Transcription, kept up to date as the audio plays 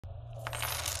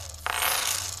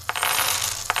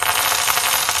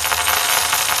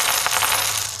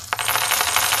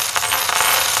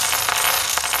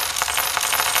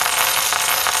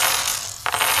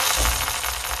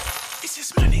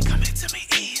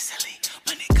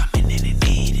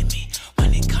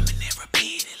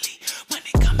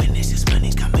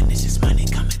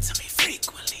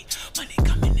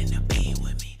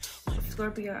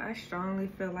Scorpio, I strongly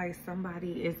feel like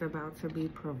somebody is about to be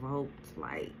provoked,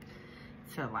 like,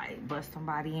 to, like, bust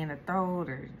somebody in the throat,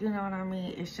 or, you know what I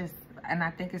mean? It's just, and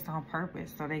I think it's on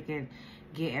purpose, so they can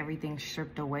get everything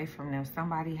stripped away from them.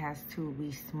 Somebody has to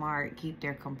be smart, keep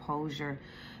their composure,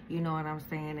 you know what I'm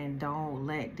saying? And don't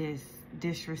let this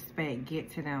disrespect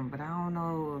get to them. But I don't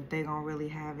know if they're going to really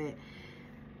have it.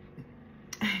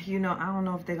 You know, I don't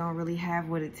know if they're going to really have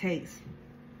what it takes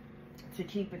to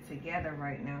keep it together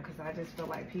right now. Because I just feel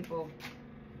like people,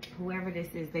 whoever this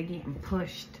is, they getting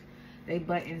pushed. They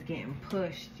buttons getting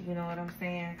pushed. You know what I'm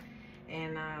saying?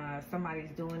 And somebody's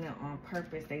doing it on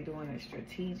purpose. They doing it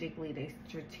strategically. They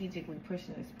strategically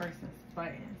pushing this person's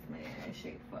buttons. Man, that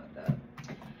shit fucked up.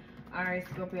 All right,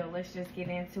 Scorpio, let's just get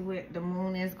into it. The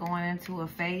moon is going into a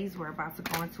phase. We're about to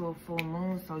go into a full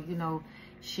moon. So, you know,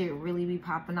 shit really be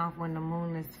popping off when the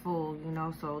moon is full, you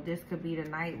know. So this could be the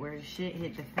night where the shit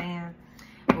hit the fan.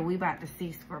 But we about to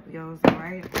see, Scorpios, all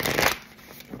right?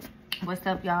 What's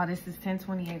up, y'all? This is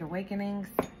 1028 Awakenings.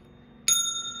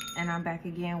 And I'm back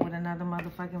again with another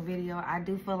motherfucking video. I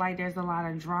do feel like there's a lot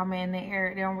of drama in the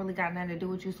air. They don't really got nothing to do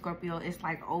with you, Scorpio. It's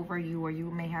like over you, or you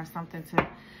may have something to,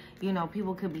 you know,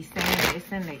 people could be saying it.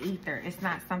 It's in the ether. It's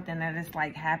not something that is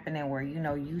like happening where, you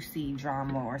know, you see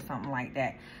drama or something like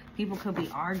that. People could be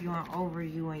arguing over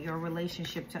you and your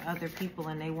relationship to other people,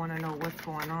 and they want to know what's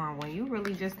going on when you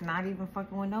really just not even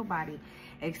fucking with nobody.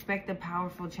 Expect a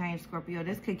powerful change, Scorpio.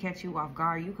 This could catch you off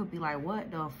guard. You could be like,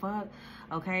 what the fuck?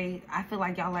 Okay, I feel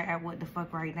like y'all are at what the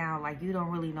fuck right now. Like, you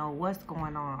don't really know what's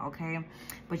going on, okay?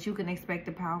 But you can expect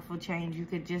a powerful change. You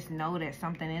could just know that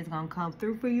something is going to come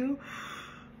through for you.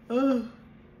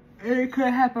 And it could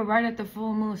happen right at the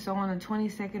full moon. So on the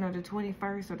 22nd or the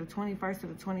 21st or the 21st or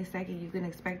the 22nd, you can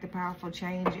expect a powerful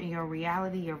change in your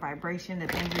reality, your vibration, the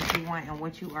things that you want and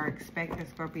what you are expecting,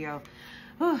 Scorpio.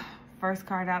 First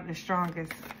card out, the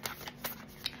strongest.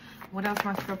 What else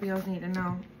my Scorpios need to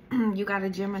know? You got a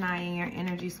Gemini in your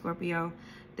energy, Scorpio.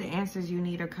 The answers you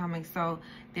need are coming. So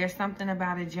there's something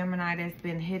about a Gemini that's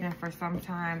been hidden for some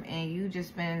time, and you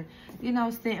just been, you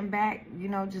know, sitting back, you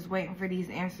know, just waiting for these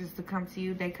answers to come to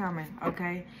you. They coming,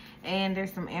 okay? And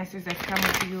there's some answers that's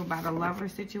coming to you about a lover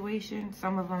situation.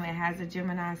 Some of them, it has a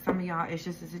Gemini. Some of y'all, it's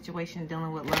just a situation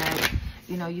dealing with love.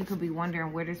 You know, you could be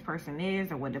wondering where this person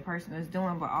is or what the person is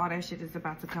doing, but all that shit is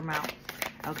about to come out,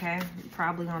 okay?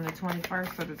 Probably on the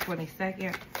 21st or the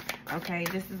 22nd. Okay,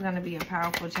 this is going to be a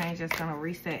powerful change that's going to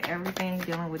reset everything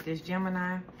dealing with this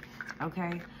Gemini.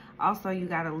 Okay, also you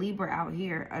got a Libra out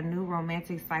here. A new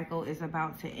romantic cycle is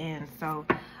about to end. So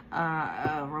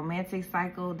a romantic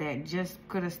cycle that just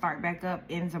could have started back up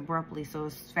ends abruptly. So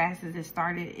as fast as it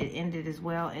started, it ended as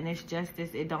well. And it's justice.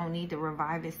 It don't need to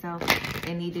revive itself.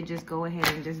 It need to just go ahead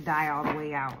and just die all the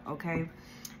way out. Okay.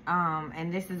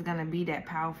 And this is going to be that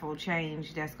powerful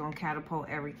change that's going to catapult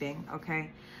everything. Okay.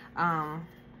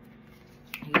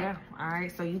 Yeah, all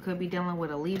right. So you could be dealing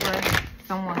with a Libra.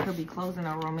 Someone could be closing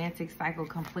a romantic cycle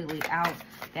completely out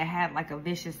that had like a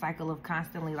vicious cycle of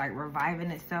constantly like reviving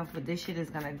itself. But this shit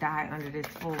is going to die under this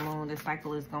full moon. This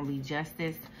cycle is going to be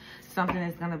justice. Something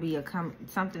is going to be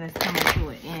something is coming to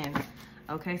an end.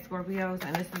 Okay, Scorpios.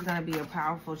 And this is going to be a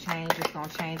powerful change. It's going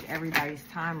to change everybody's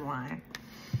timeline.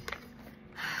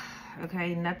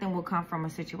 Okay, nothing will come from a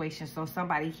situation. So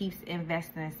somebody keeps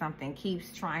investing in something,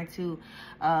 keeps trying to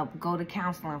go to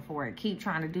counseling for it, keep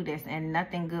trying to do this, and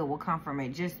nothing good will come from it.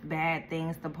 Just bad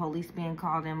things, the police being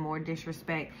called in, more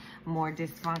disrespect, more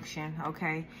dysfunction.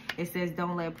 Okay, it says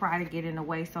don't let pride get in the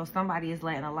way. So somebody is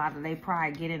letting a lot of their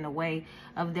pride get in the way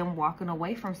of them walking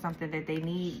away from something that they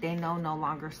need, they know no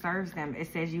longer serves them.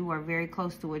 It says you are very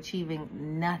close to achieving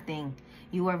nothing.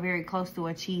 You are very close to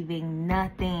achieving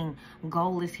nothing.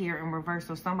 Goal is here in reverse.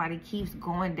 So somebody keeps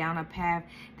going down a path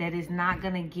that is not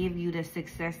going to give you the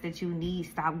success that you need.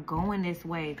 Stop going this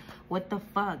way. What the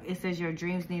fuck? It says your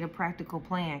dreams need a practical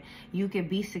plan. You can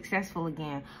be successful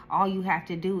again. All you have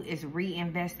to do is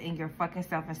reinvest in your fucking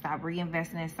self and stop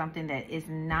reinvesting in something that is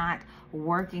not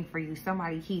working for you.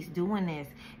 Somebody keeps doing this.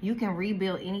 You can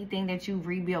rebuild anything that you've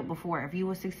rebuilt before. If you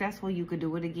were successful, you could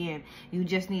do it again. You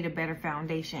just need a better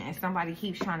foundation. And somebody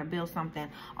keeps trying to build something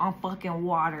on fucking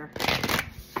water.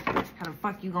 How the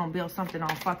fuck you gonna build something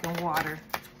on fucking water?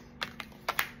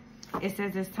 It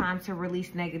says it's time to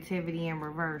release negativity in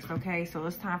reverse, okay? So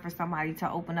it's time for somebody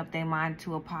to open up their mind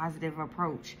to a positive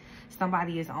approach.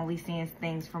 Somebody is only seeing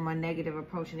things from a negative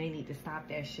approach, and they need to stop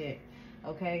that shit,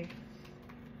 okay?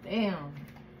 Damn.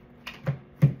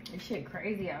 This shit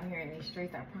crazy out here in these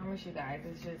streets. I promise you guys.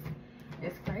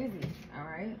 It's crazy, all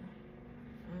right?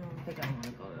 I don't think I want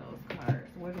to go to those cards.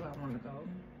 Where do I want to go?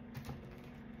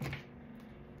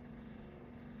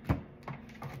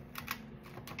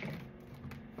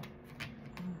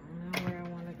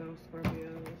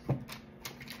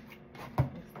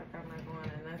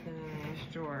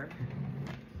 4.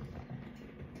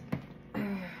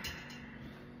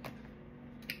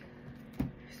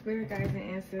 Spirit guides and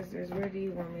ancestors, where do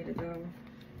you want me to go?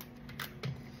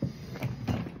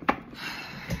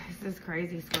 This is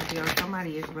crazy, Scorpio.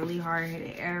 Somebody is really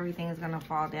hard-headed. Everything is going to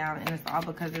fall down. And it's all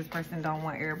because this person don't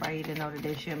want everybody to know that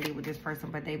they shouldn't be with this person,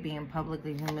 but they being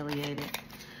publicly humiliated.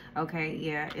 Okay,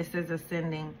 yeah. It says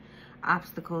ascending,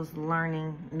 obstacles,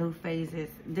 learning, new phases.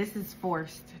 This is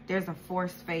forced. There's a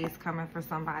forced phase coming for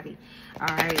somebody.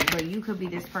 All right, but you could be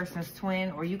this person's twin,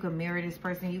 or you could mirror this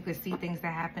person. You could see things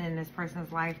that happen in this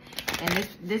person's life. And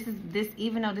this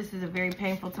even though this is a very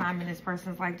painful time in this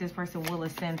person's life, this person will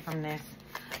ascend from this.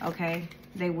 Okay,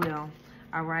 they will.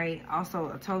 All right.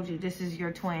 Also, I told you, this is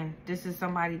your twin. This is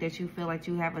somebody that you feel like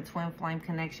you have a twin flame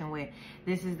connection with.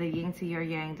 This is the yin to your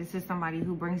yang. This is somebody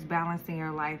who brings balance in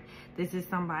your life. This is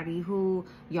somebody who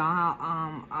y'all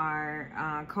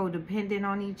are codependent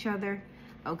on each other.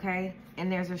 Okay,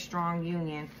 and there's a strong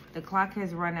union. The clock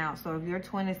has run out. So if your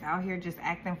twin is out here just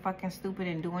acting fucking stupid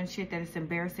and doing shit that is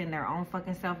embarrassing their own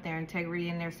fucking self, their integrity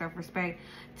and their self-respect,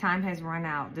 time has run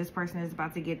out. This person is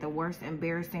about to get the worst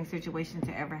embarrassing situation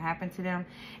to ever happen to them,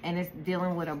 and it's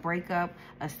dealing with a breakup,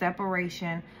 a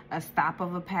separation, a stop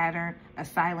of a pattern, a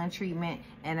silent treatment,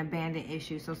 and abandoned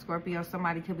issue. So Scorpio,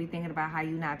 somebody could be thinking about how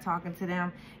you're not talking to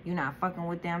them, you're not fucking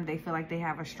with them. They feel like they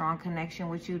have a strong connection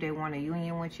with you, they want a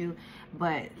union with you,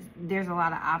 but there's a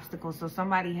lot of obstacles. So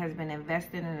somebody has been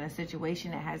invested in a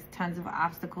situation that has tons of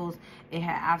obstacles. It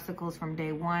had obstacles from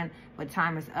day one, but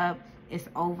time is up. It's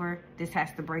over. This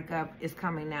has to break up. It's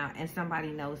coming now, and somebody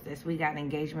knows this. We got an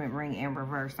engagement ring in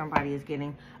reverse. Somebody is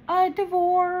getting a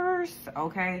divorce,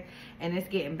 okay? And it's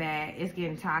getting bad. It's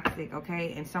getting toxic,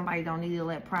 okay? And somebody don't need to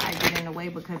let pride get in the way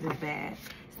because it's bad.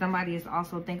 Somebody is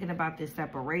also thinking about this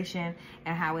separation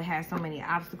and how it has so many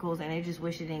obstacles, and they just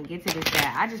wish it didn't get to this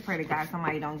bad. I just pray to God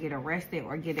somebody don't get arrested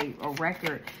or get a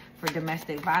record for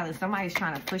domestic violence. Somebody's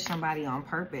trying to push somebody on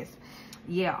purpose.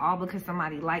 Yeah, all because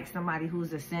somebody likes somebody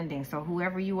who's ascending. So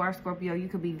whoever you are, Scorpio, you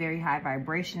could be very high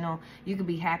vibrational. You could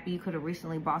be happy. You could have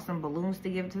recently bought some balloons to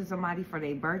give to somebody for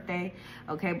their birthday.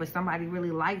 Okay, but somebody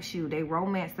really likes you. They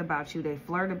romanced about you. They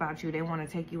flirt about you. They want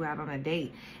to take you out on a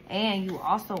date. And you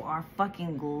also are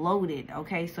fucking loaded.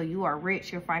 Okay, so you are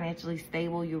rich. You're financially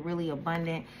stable. You're really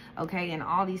abundant. Okay, and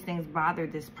all these things bother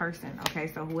this person. Okay,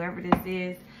 so whoever this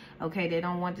is, okay, they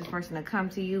don't want this person to come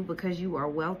to you because you are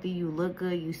wealthy, you look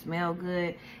good, you smell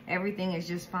good, everything is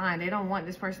just fine. They don't want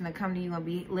this person to come to you and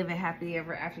be living happily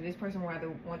ever after. This person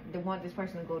rather want this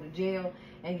person to go to jail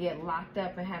and get locked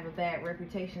up and have a bad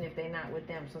reputation if they're not with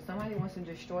them. So somebody wants to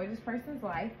destroy this person's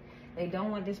life. They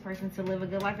don't want this person to live a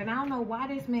good life. And I don't know why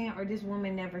this man or this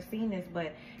woman never seen this,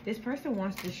 but this person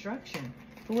wants destruction.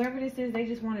 Whoever this is, they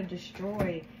just want to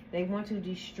destroy. They want to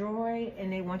destroy,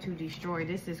 and they want to destroy.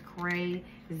 This is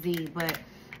crazy. But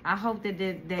I hope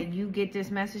that you get this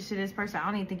message to this person. I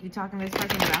don't even think you're talking to this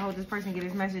person, but I hope this person get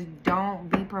this message. Don't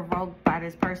be provoked by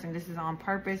this person. This is on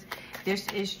purpose. This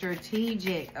is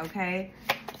strategic, okay?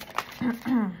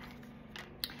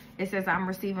 It says, I'm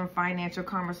receiving financial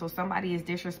karma. So somebody is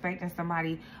disrespecting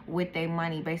somebody with their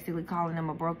money, basically calling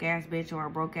them a broke-ass bitch or a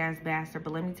broke-ass bastard.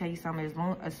 But let me tell you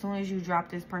something. As soon as you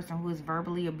drop this person who is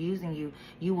verbally abusing you,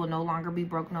 you will no longer be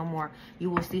broke no more.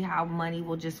 You will see how money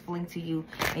will just fling to you,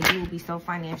 and you will be so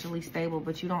financially stable.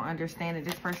 But you don't understand that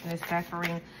this person is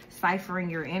ciphering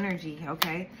your energy,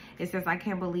 okay? It says, I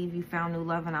can't believe you found new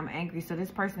love, and I'm angry. So this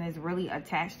person is really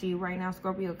attached to you right now,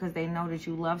 Scorpio, because they know that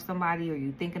you love somebody, or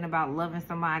you're thinking about loving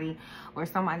somebody, or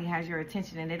somebody has your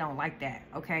attention and they don't like that,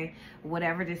 okay?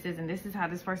 Whatever this is, and this is how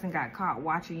this person got caught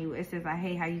watching you. It says, I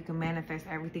hate how you can manifest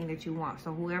everything that you want.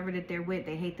 So whoever that they're with,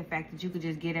 they hate the fact that you could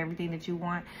just get everything that you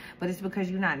want, but it's because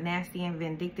you're not nasty and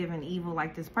vindictive and evil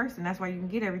like this person. That's why you can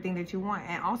get everything that you want.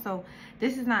 And also,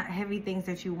 this is not heavy things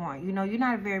that you want. You know, you're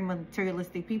not a very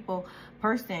materialistic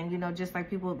person, you know, just like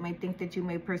people may think that you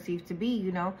may perceive to be.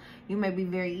 You know, you may be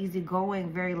very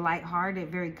easygoing, very lighthearted,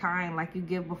 very kind, like you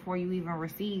give before you even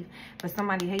receive. But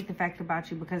somebody hates the fact about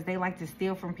you because they like to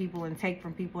steal from people and take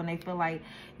from people, and they feel like,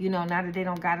 you know, now that they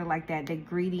don't got it like that, they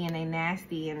greedy and they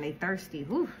nasty and they thirsty.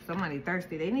 Whew, somebody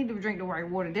thirsty. They need to drink the right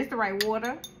water. This the right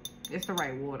water. It's the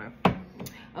right water.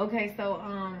 Okay, so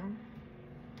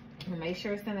make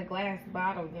sure it's in a glass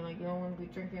bottle. You know, you don't want to be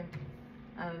drinking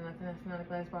nothing that's not a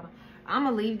glass bottle. I'm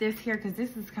gonna leave this here because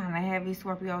this is kind of heavy,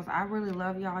 Scorpios. I really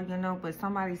love y'all, you know, but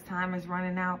somebody's time is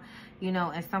running out, you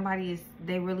know, and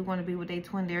they really want to be with their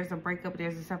twin. There's a breakup,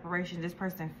 there's a separation. This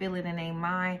person feel it in their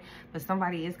mind, but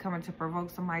somebody is coming to provoke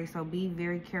somebody, so be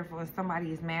very careful. And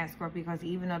somebody is mad, Scorpio, because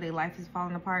even though their life is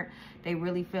falling apart, they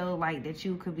really feel like that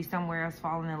you could be somewhere else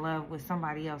falling in love with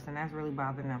somebody else, and that's really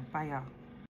bothering them. Bye, y'all.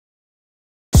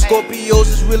 Scorpios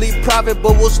is really private,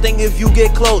 but will sting if you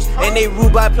get close. And they rule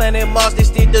by planet Mars, they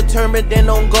stay determined and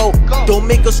don't go. Don't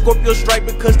make a Scorpio strike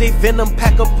because they venom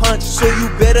pack a punch. So you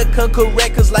better come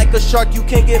correct, cause like a shark you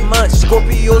can't get munched.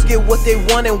 Scorpios get what they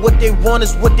want, and what they want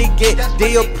is what they get.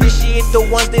 They appreciate the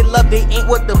ones they love, they ain't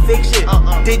what the fake shit.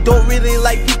 They don't really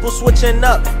like people switching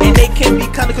up, and they can be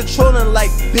kinda controlling like,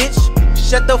 bitch,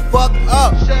 shut the fuck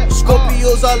up.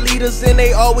 Scorpios are leaders and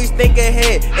they always think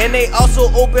ahead, and they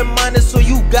also open-minded, so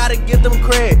you gotta give them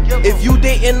cred. If you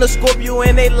dating a Scorpio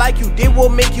and they like you, they will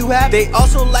make you happy. They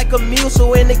also like a meal,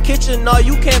 so in the kitchen, no,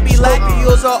 you can't be like.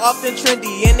 Scorpios are often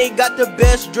trendy and they got the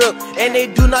best drip, and they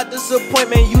do not disappoint,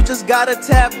 man, you just gotta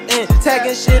tap in.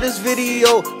 Tagging shit this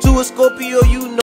video to a Scorpio, you know.